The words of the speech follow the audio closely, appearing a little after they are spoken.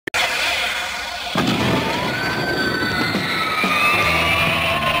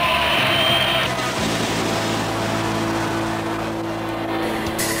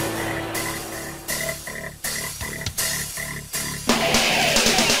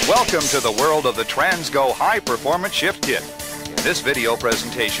Welcome to the world of the Transgo High Performance Shift Kit. In this video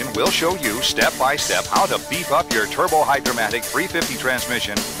presentation, we'll show you step by step how to beef up your Turbo Hydromatic 350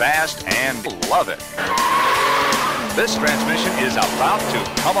 transmission fast and love it. This transmission is about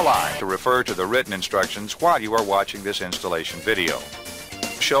to come alive. To refer to the written instructions while you are watching this installation video.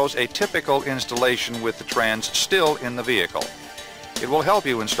 It shows a typical installation with the trans still in the vehicle. It will help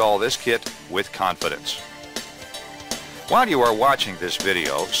you install this kit with confidence. While you are watching this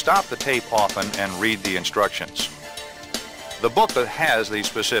video, stop the tape often and read the instructions. The booklet has the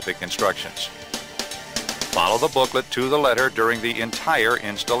specific instructions. Follow the booklet to the letter during the entire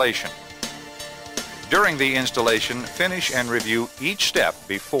installation. During the installation, finish and review each step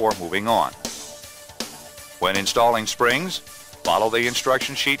before moving on. When installing springs, follow the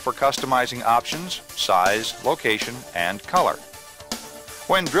instruction sheet for customizing options, size, location, and color.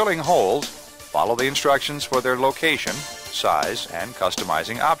 When drilling holes, follow the instructions for their location, size, and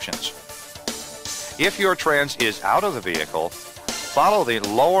customizing options. If your trans is out of the vehicle, follow the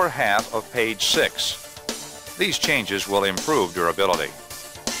lower half of page 6. These changes will improve durability.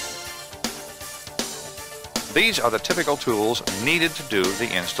 These are the typical tools needed to do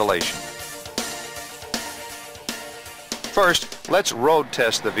the installation. First, let's road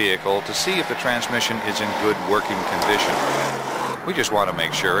test the vehicle to see if the transmission is in good working condition. We just want to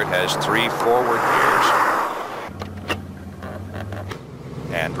make sure it has 3 forward gears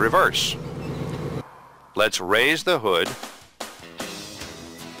and reverse. Let's raise the hood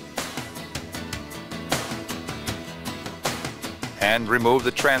and remove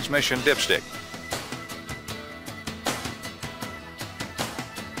the transmission dipstick.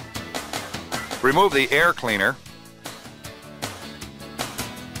 Remove the air cleaner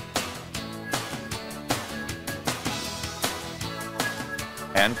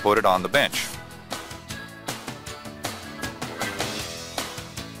and put it on the bench.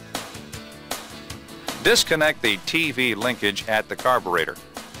 Disconnect the TV linkage at the carburetor.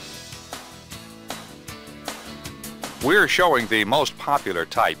 We're showing the most popular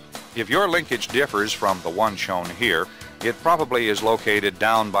type. If your linkage differs from the one shown here, it probably is located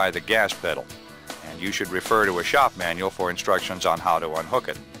down by the gas pedal, and you should refer to a shop manual for instructions on how to unhook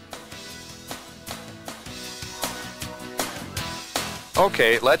it.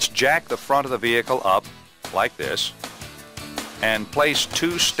 Okay, let's jack the front of the vehicle up like this and place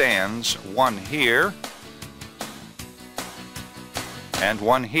 2 stands, one here and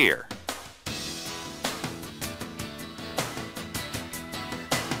one here.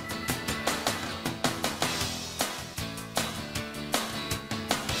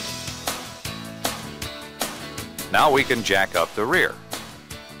 Now we can jack up the rear.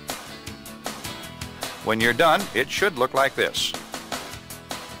 When you're done, it should look like this.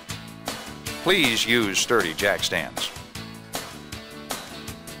 Please use sturdy jack stands.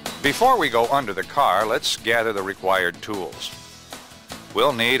 Before we go under the car, let's gather the required tools.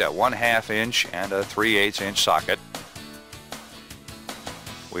 We'll need a 1/2 inch and a 3/8 inch socket.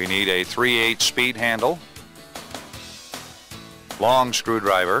 We need a 3/8 speed handle, long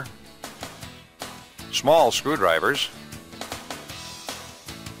screwdriver, small screwdrivers,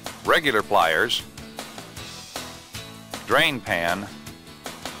 regular pliers, drain pan,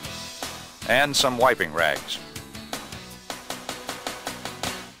 and some wiping rags.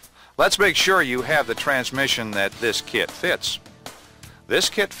 Let's make sure you have the transmission that this kit fits. This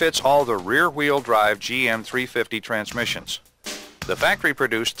kit fits all the rear-wheel drive GM 350 transmissions. The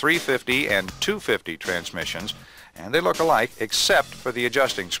factory-produced 350 and 250 transmissions, and they look alike except for the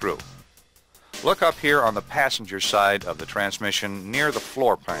adjusting screw. Look up here on the passenger side of the transmission near the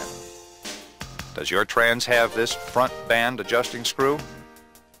floor pan. Does your trans have this front band adjusting screw?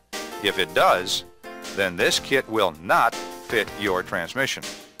 If it does, then this kit will not fit your transmission.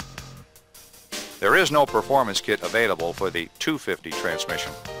 There is no performance kit available for the 250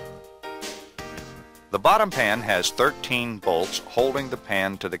 transmission. The bottom pan has 13 bolts holding the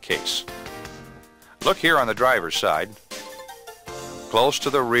pan to the case. Look here on the driver's side. Close to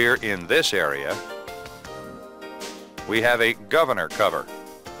the rear in this area, we have a governor cover.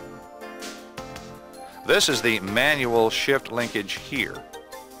 This is the manual shift linkage here.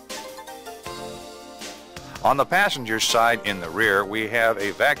 On the passenger side in the rear, we have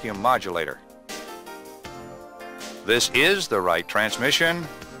a vacuum modulator. This is the right transmission.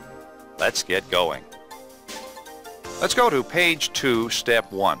 Let's get going. Let's go to page 2,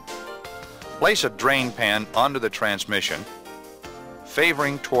 step 1. Place a drain pan under the transmission,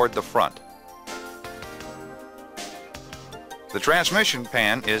 favoring toward the front. The transmission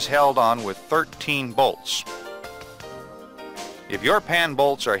pan is held on with 13 bolts. If your pan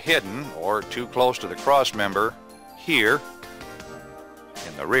bolts are hidden or too close to the cross member here,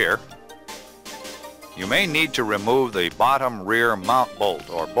 the rear, you may need to remove the bottom rear mount bolt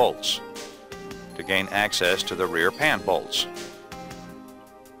or bolts to gain access to the rear pan bolts.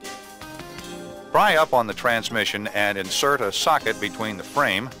 Pry up on the transmission and insert a socket between the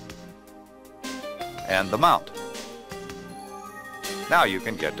frame and the mount. Now you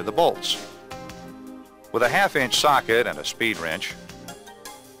can get to the bolts. With a 1/2-inch socket and a speed wrench,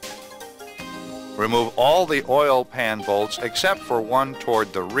 remove all the oil pan bolts except for one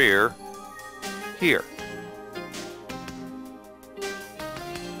toward the rear here.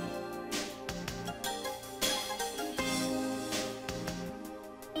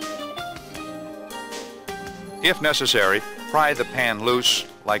 If necessary, pry the pan loose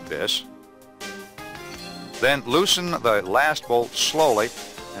like this. Then loosen the last bolt slowly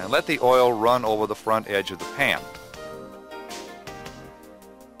and let the oil run over the front edge of the pan.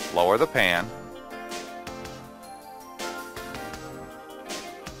 Lower the pan.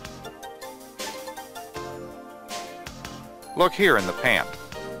 Look here in the pan.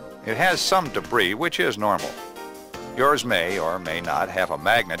 It has some debris, which is normal. Yours may or may not have a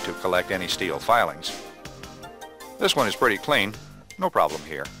magnet to collect any steel filings. This one is pretty clean, no problem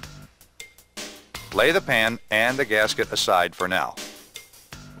here. Lay the pan and the gasket aside for now.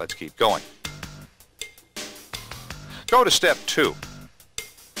 Let's keep going. Go to step 2.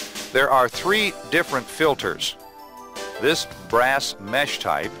 There are 3 different filters. This brass mesh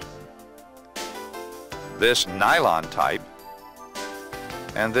type, this nylon type,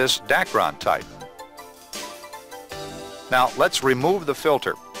 and this Dacron type. Now let's remove the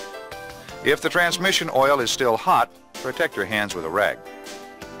filter. If the transmission oil is still hot, protect your hands with a rag.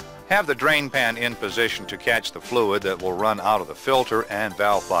 Have the drain pan in position to catch the fluid that will run out of the filter and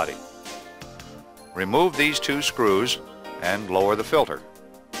valve body. Remove these 2 screws and lower the filter.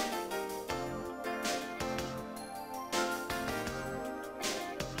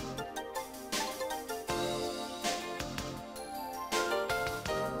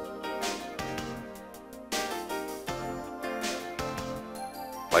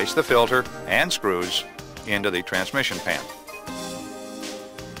 Place the filter and screws into the transmission pan.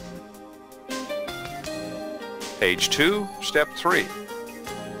 Page 2, step 3.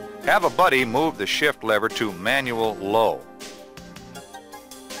 Have a buddy move the shift lever to manual low.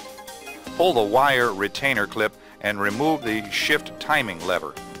 Pull the wire retainer clip and remove the shift timing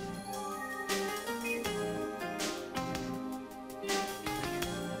lever.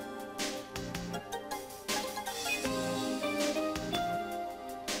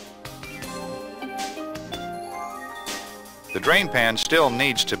 The drain pan still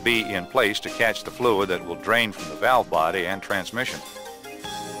needs to be in place to catch the fluid that will drain from the valve body and transmission.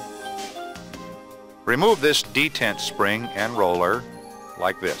 Remove this detent spring and roller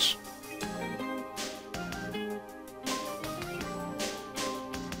like this.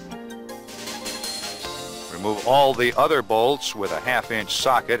 Remove all the other bolts with a 1/2-inch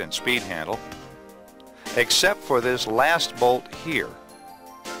socket and speed handle, except for this last bolt here.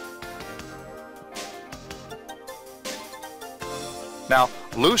 Now,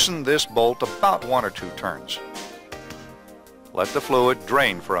 loosen this bolt about 1 or 2 turns. Let the fluid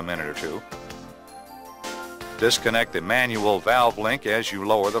drain for a minute or 2. Disconnect the manual valve link as you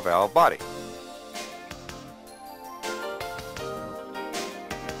lower the valve body.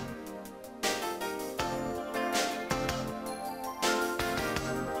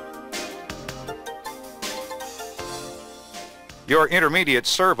 Your intermediate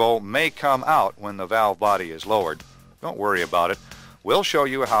servo may come out when the valve body is lowered. Don't worry about it. We'll show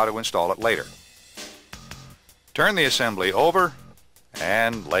you how to install it later. Turn the assembly over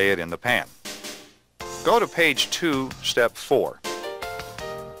and lay it in the pan. Go to page 2, step 4.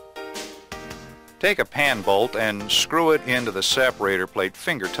 Take a pan bolt and screw it into the separator plate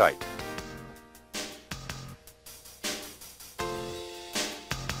finger tight.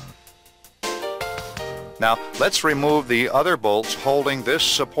 Now let's remove the other bolts holding this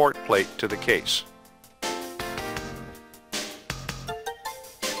support plate to the case.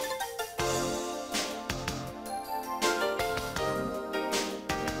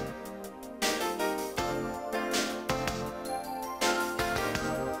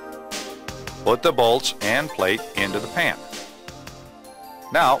 Put the bolts and plate into the pan.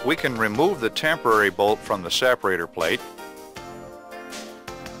 Now we can remove the temporary bolt from the separator plate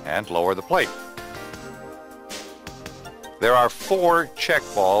and lower the plate. There are 4 check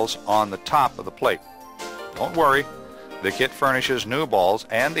balls on the top of the plate. Don't worry, the kit furnishes new balls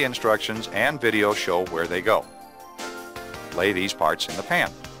and the instructions and video show where they go. Lay these parts in the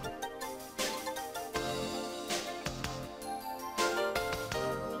pan.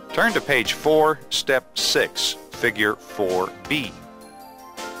 Turn to page 4, step 6, figure 4B.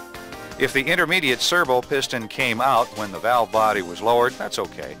 If the intermediate servo piston came out when the valve body was lowered, that's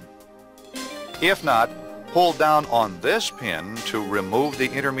okay. If not, pull down on this pin to remove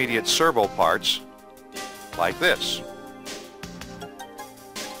the intermediate servo parts like this.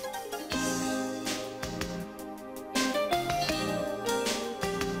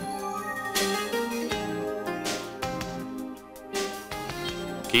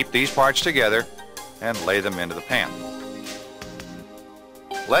 Keep these parts together and lay them into the pan.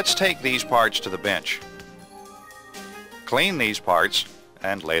 Let's take these parts to the bench. Clean these parts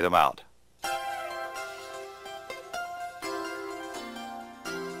and lay them out.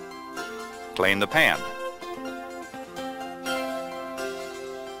 Clean the pan.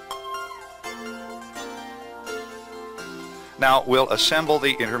 Now we'll assemble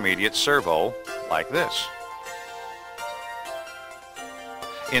the intermediate servo like this.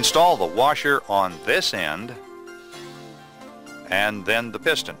 Install the washer on this end and then the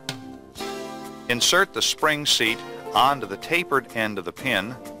piston. Insert the spring seat onto the tapered end of the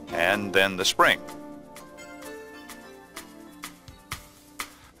pin and then the spring.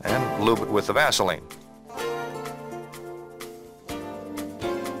 And lube it with the Vaseline.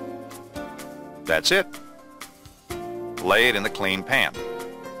 That's it. Lay it in the clean pan.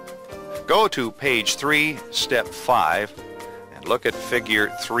 Go to page 3, step 5, and look at figure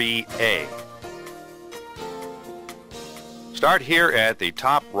 3A. Start here at the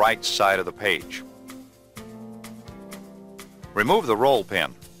top right side of the page. Remove the roll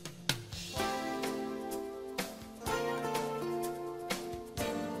pin.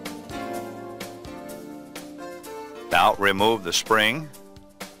 Now remove the spring,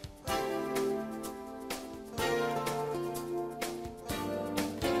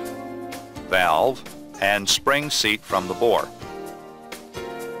 valve, and spring seat from the bore.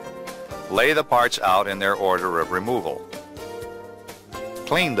 Lay the parts out in their order of removal.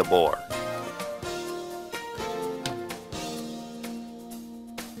 Clean the bore.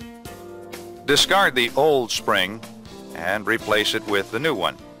 Discard the old spring and replace it with the new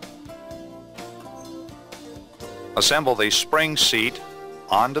one. Assemble the spring seat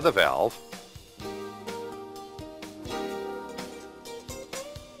onto the valve.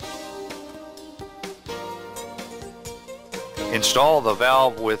 Install the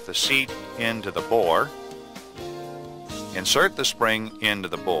valve with the seat into the bore. Insert the spring into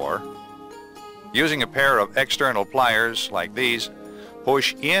the bore. Using a pair of external pliers like these,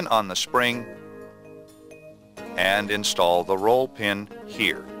 push in on the spring and install the roll pin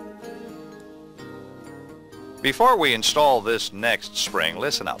here. Before we install this next spring,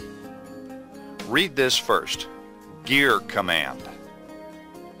 listen up. Read this first. Gear command.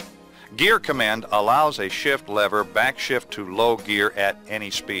 Gear command allows a shift lever backshift to low gear at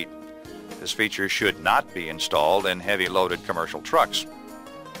any speed. This feature should not be installed in heavy loaded commercial trucks.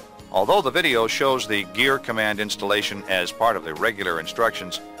 Although the video shows the gear command installation as part of the regular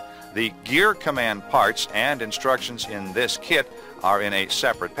instructions, the gear command parts and instructions in this kit are in a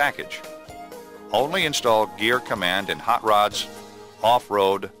separate package. Only install gear command in hot rods,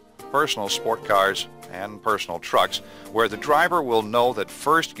 off-road, personal sport cars, and personal trucks, where the driver will know that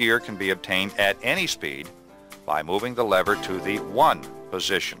first gear can be obtained at any speed by moving the lever to the 1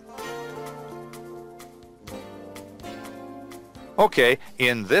 position. Okay,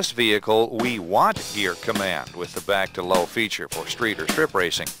 in this vehicle we want gear command with the back to low feature for street or strip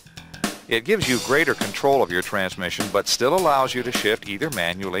racing. It gives you greater control of your transmission but still allows you to shift either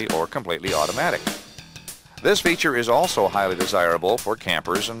manually or completely automatic. This feature is also highly desirable for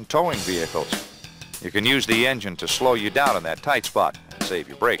campers and towing vehicles. You can use the engine to slow you down in that tight spot and save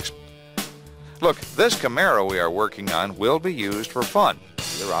your brakes. Look, this Camaro we are working on will be used for fun,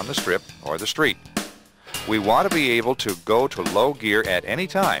 either on the strip or the street. We want to be able to go to low gear at any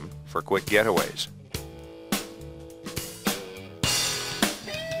time for quick getaways.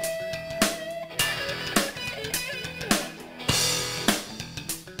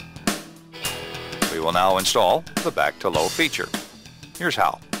 We will now install the back to low feature. Here's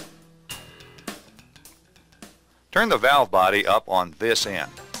how. Turn the valve body up on this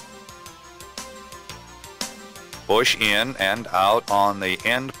end. Push in and out on the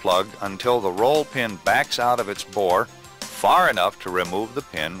end plug until the roll pin backs out of its bore far enough to remove the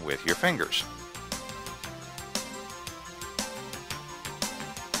pin with your fingers.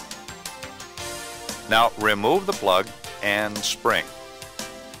 Now remove the plug and spring.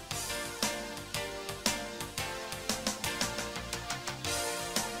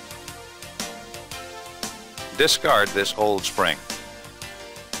 Discard this old spring.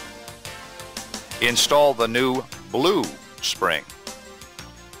 Install the new blue spring.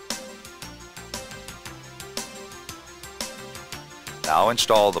 Now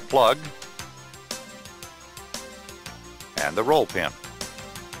install the plug and the roll pin.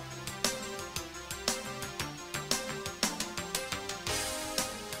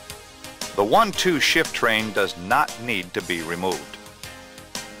 The 1-2 shift train does not need to be removed.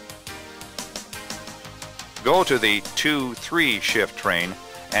 Go to the 2-3 shift train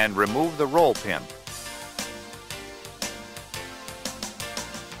and remove the roll pin.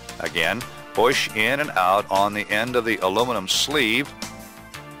 Again, push in and out on the end of the aluminum sleeve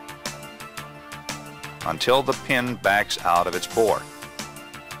until the pin backs out of its bore.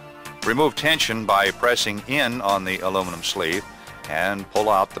 Remove tension by pressing in on the aluminum sleeve and pull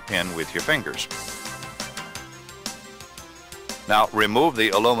out the pin with your fingers. Now remove the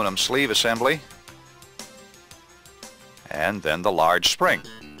aluminum sleeve assembly and then the large spring.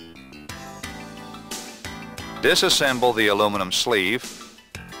 Disassemble the aluminum sleeve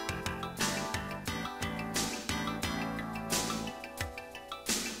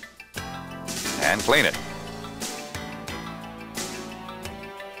and clean it.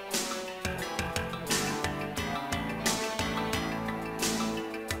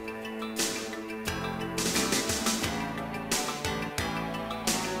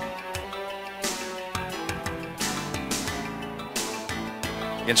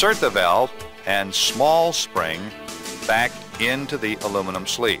 Insert the valve and small spring back into the aluminum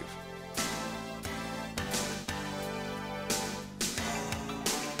sleeve.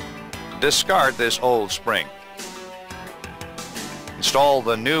 Discard this old spring. Install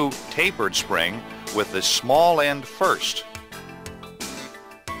the new tapered spring with the small end first.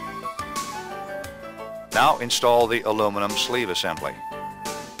 Now install the aluminum sleeve assembly.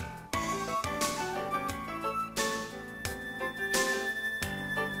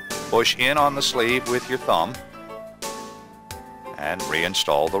 Push in on the sleeve with your thumb and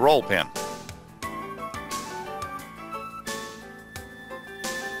reinstall the roll pin.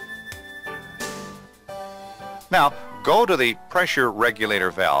 Now go to the pressure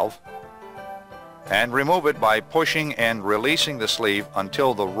regulator valve and remove it by pushing and releasing the sleeve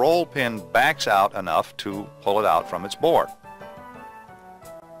until the roll pin backs out enough to pull it out from its bore.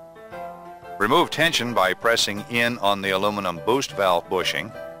 Remove tension by pressing in on the aluminum boost valve bushing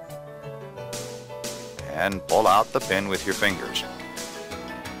and pull out the pin with your fingers.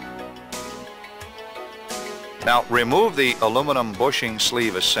 Now remove the aluminum bushing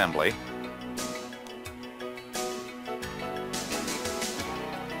sleeve assembly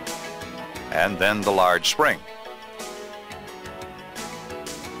and then the large spring.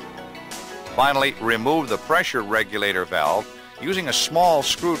 Finally, remove the pressure regulator valve using a small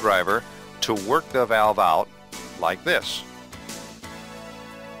screwdriver to work the valve out like this.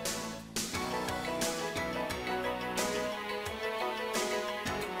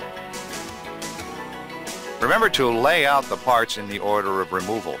 Remember to lay out the parts in the order of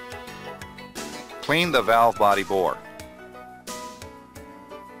removal. Clean the valve body bore.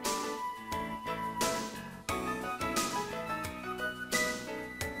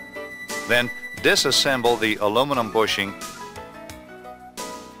 Then disassemble the aluminum bushing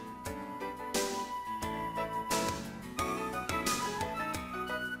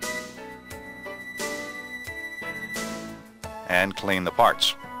and clean the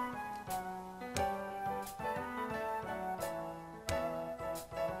parts.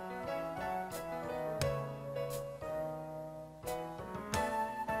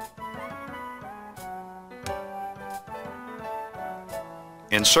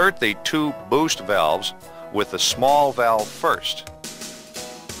 Insert the two boost valves with the small valve first.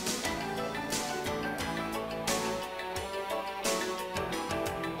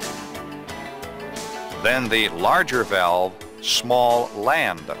 Then the larger valve, small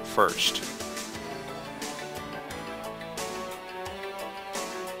land first.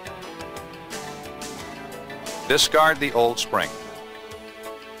 Discard the old spring.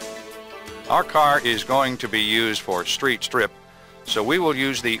 Our car is going to be used for street strip, so we will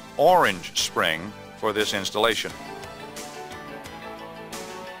use the orange spring for this installation.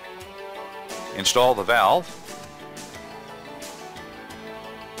 Install the valve.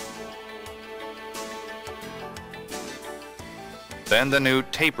 Then the new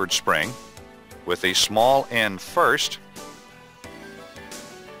tapered spring with the small end first.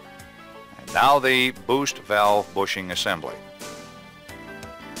 And now the boost valve bushing assembly.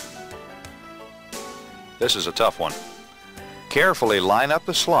 This is a tough one. Carefully line up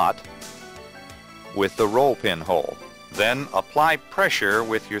the slot with the roll pin hole. Then apply pressure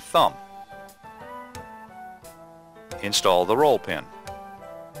with your thumb. Install the roll pin.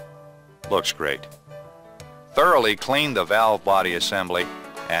 Looks great. Thoroughly clean the valve body assembly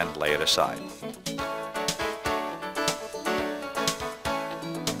and lay it aside.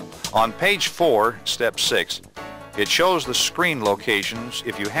 On page 4, step 6, it shows the screen locations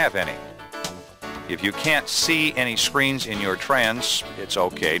if you have any. If you can't see any screens in your trans, it's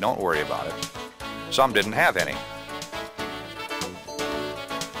okay, don't worry about it. Some didn't have any.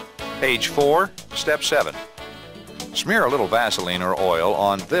 Page 4, step 7. Smear a little Vaseline or oil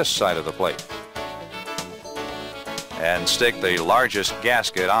on this side of the plate and stick the largest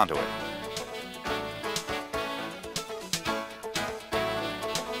gasket onto it.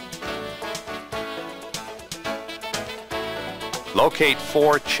 Locate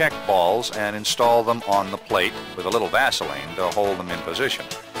 4 check balls and install them on the plate with a little Vaseline to hold them in position.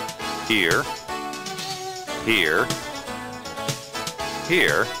 Here, here,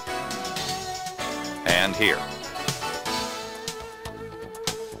 here, and here.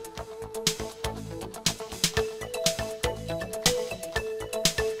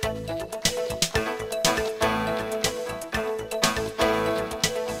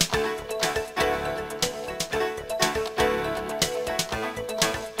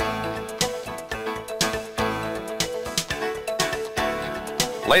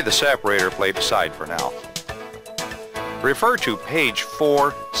 Lay the separator plate aside for now. Refer to page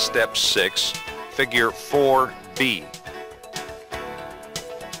 4, step 6, figure 4B.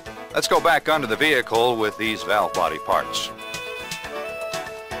 Let's go back under the vehicle with these valve body parts.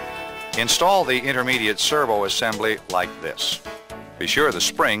 Install the intermediate servo assembly like this. Be sure the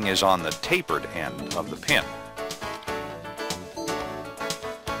spring is on the tapered end of the pin.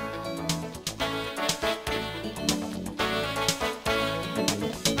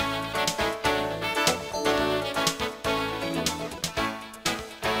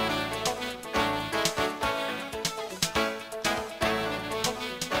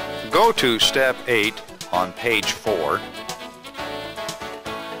 Go to step 8 on page 4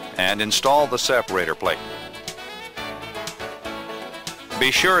 and install the separator plate.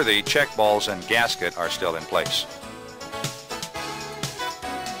 Be sure the check balls and gasket are still in place.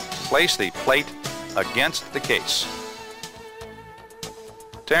 Place the plate against the case.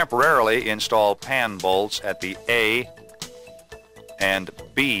 Temporarily install pan bolts at the A and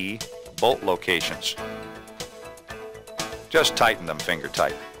B bolt locations. Just tighten them finger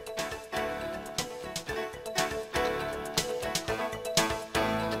tight.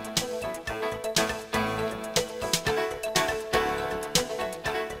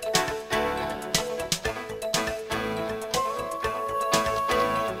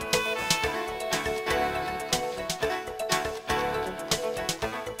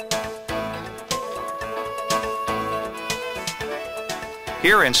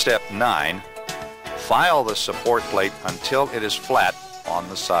 Here in step 9, file the support plate until it is flat on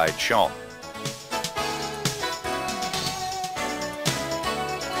the side shown.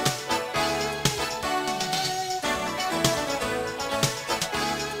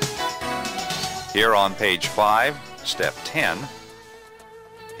 Here on page 5, step 10,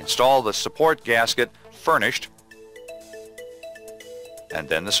 install the support gasket furnished and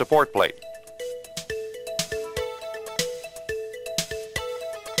then the support plate.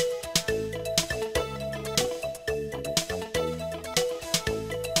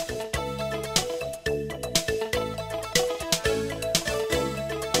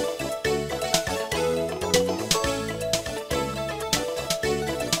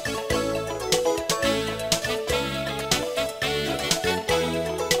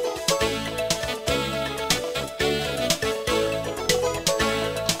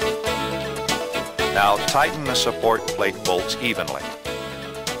 Now tighten the support plate bolts evenly.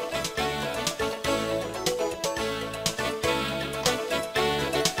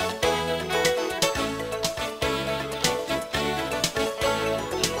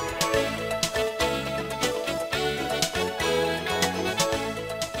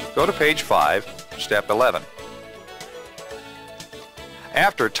 Go to page 5, step 11.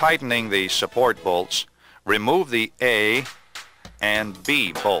 After tightening the support bolts, remove the A and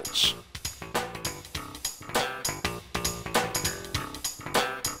B bolts.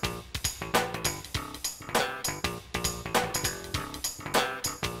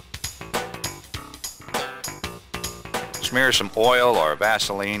 Smear some oil or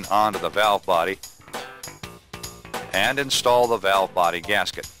Vaseline onto the valve body and install the valve body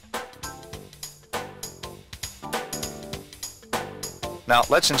gasket. Now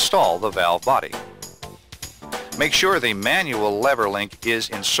let's install the valve body. Make sure the manual lever link is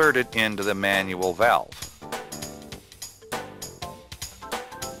inserted into the manual valve.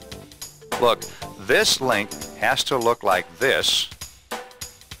 Look, this link has to look like this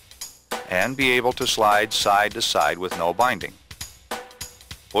and be able to slide side to side with no binding.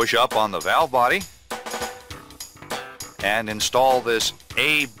 Push up on the valve body and install this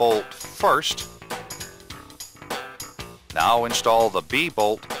A bolt first. Now install the B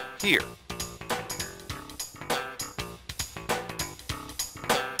bolt here.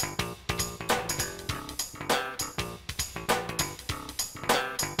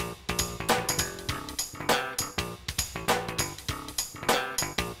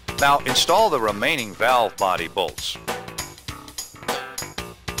 Now install the remaining valve body bolts.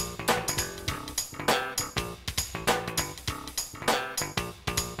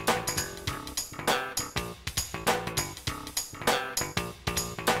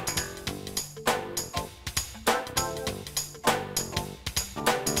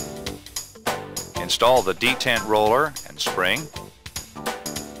 Install the detent roller and spring.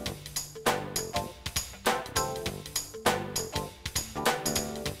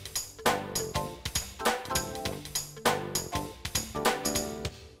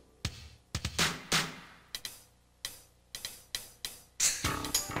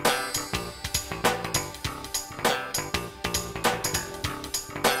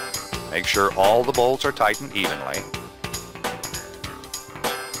 Make sure all the bolts are tightened evenly.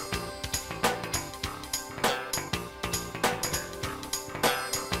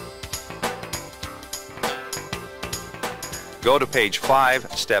 Go to page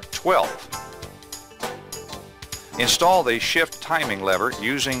 5, step 12. Install the shift timing lever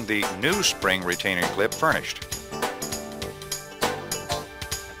using the new spring retainer clip furnished.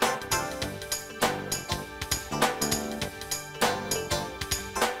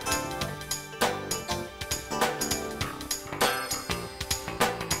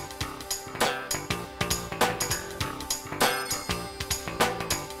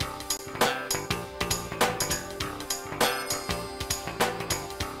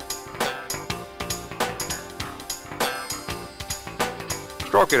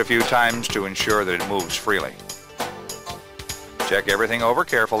 Stroke it a few times to ensure that it moves freely. Check everything over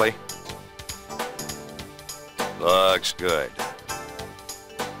carefully. Looks good.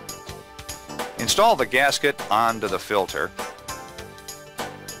 Install the gasket onto the filter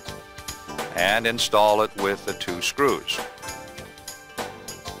and install it with the 2 screws.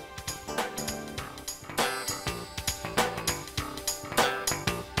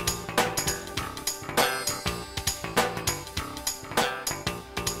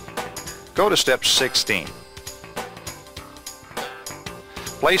 Go to step 16.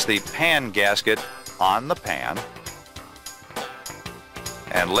 Place the pan gasket on the pan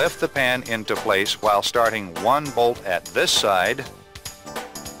and lift the pan into place while starting 1 bolt at this side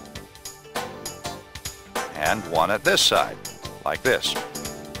and 1 at this side, like this.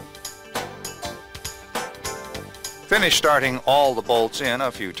 Finish starting all the bolts in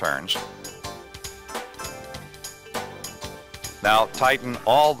a few turns. Now tighten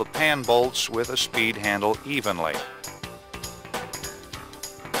all the pan bolts with a speed handle evenly.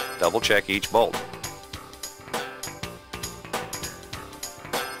 Double check each bolt.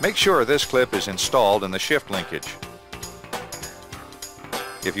 Make sure this clip is installed in the shift linkage.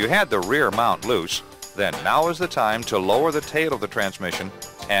 If you had the rear mount loose, then now is the time to lower the tail of the transmission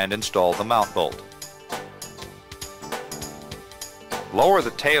and install the mount bolt. Lower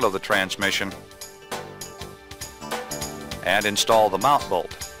the tail of the transmission and install the mount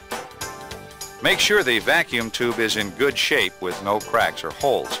bolt. Make sure the vacuum tube is in good shape with no cracks or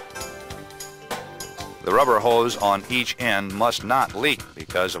holes. The rubber hose on each end must not leak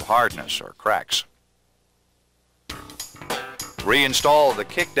because of hardness or cracks. Reinstall the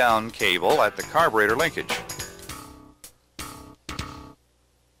kickdown cable at the carburetor linkage.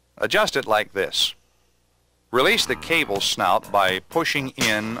 Adjust it like this. Release the cable snout by pushing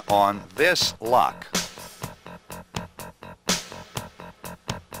in on this lock.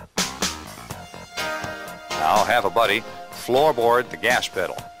 Now have a buddy floorboard the gas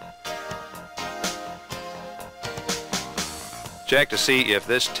pedal. Check to see if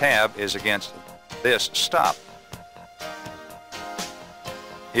this tab is against this stop.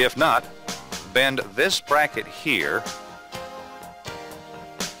 If not, bend this bracket here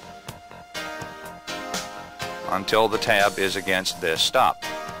until the tab is against this stop.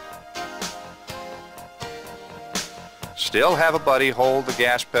 Still have a buddy hold the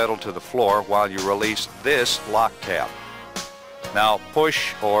gas pedal to the floor while you release this lock tab. Now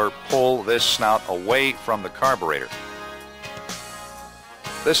push or pull this snout away from the carburetor.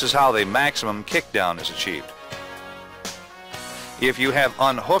 This is how the maximum kickdown is achieved. If you have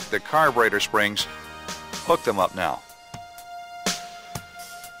unhooked the carburetor springs, hook them up now.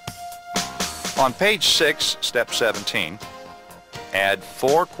 On page 6, step 17, add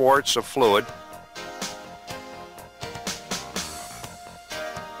 4 quarts of fluid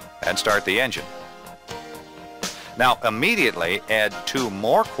and start the engine. Now immediately add 2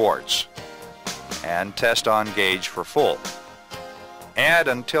 more quarts and test on gauge for full. Add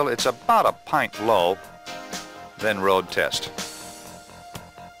until it's about a pint low, then road test.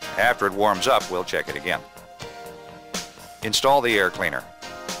 After it warms up, we'll check it again. Install the air cleaner.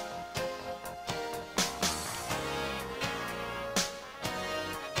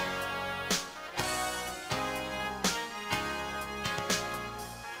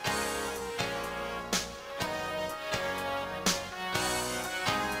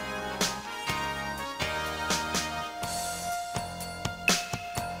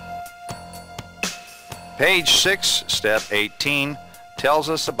 Page 6, step 18,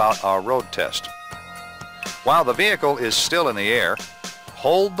 tells us about our road test. While the vehicle is still in the air,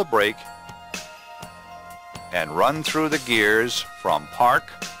 hold the brake and run through the gears from park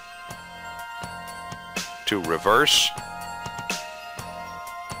to reverse,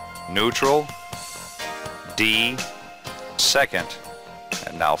 neutral, D, second,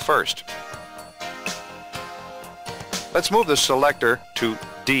 and now first. Let's move the selector to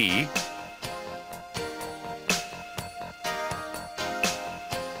D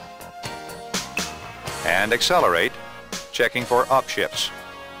and accelerate, checking for upshifts.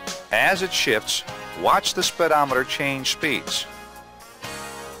 As it shifts, watch the speedometer change speeds.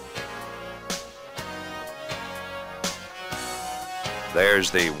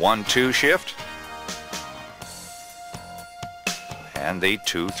 There's the 1-2 shift and the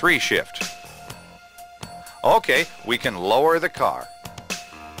 2-3 shift. Okay, we can lower the car.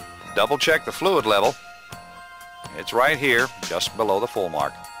 Double check the fluid level. It's right here, just below the full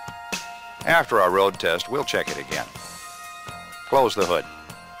mark. After our road test, we'll check it again. Close the hood.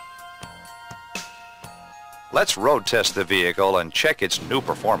 Let's road test the vehicle and check its new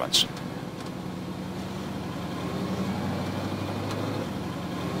performance.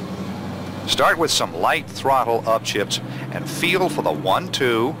 Start with some light throttle upshifts and feel for the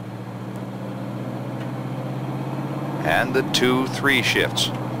 1-2 and the 2-3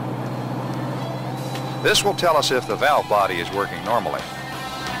 shifts. This will tell us if the valve body is working normally.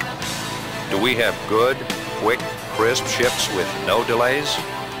 Do we have good, quick, crisp shifts with no delays?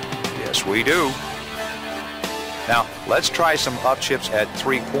 Yes, we do. Now, let's try some upshifts at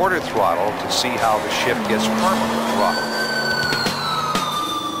 3/4 throttle to see how the shift gets firmer with throttle.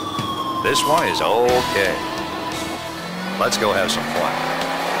 This one is okay. Let's go have some fun.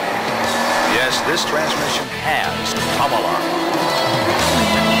 Yes, this transmission has come alarm.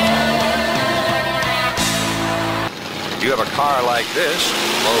 If you have a car like this,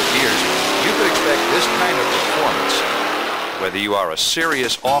 low gears, you could expect this kind of performance. Whether you are a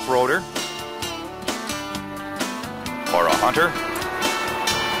serious off-roader, or a hunter,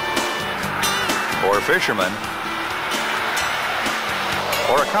 or a fisherman,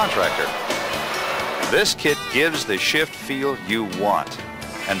 or a contractor, this kit gives the shift feel you want.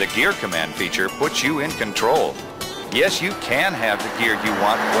 And the gear command feature puts you in control. Yes, you can have the gear you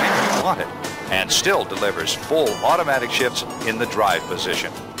want when you want it, and still delivers full automatic shifts in the drive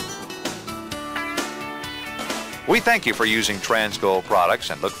position. We thank you for using Transgo products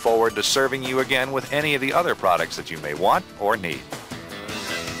and look forward to serving you again with any of the other products that you may want or need.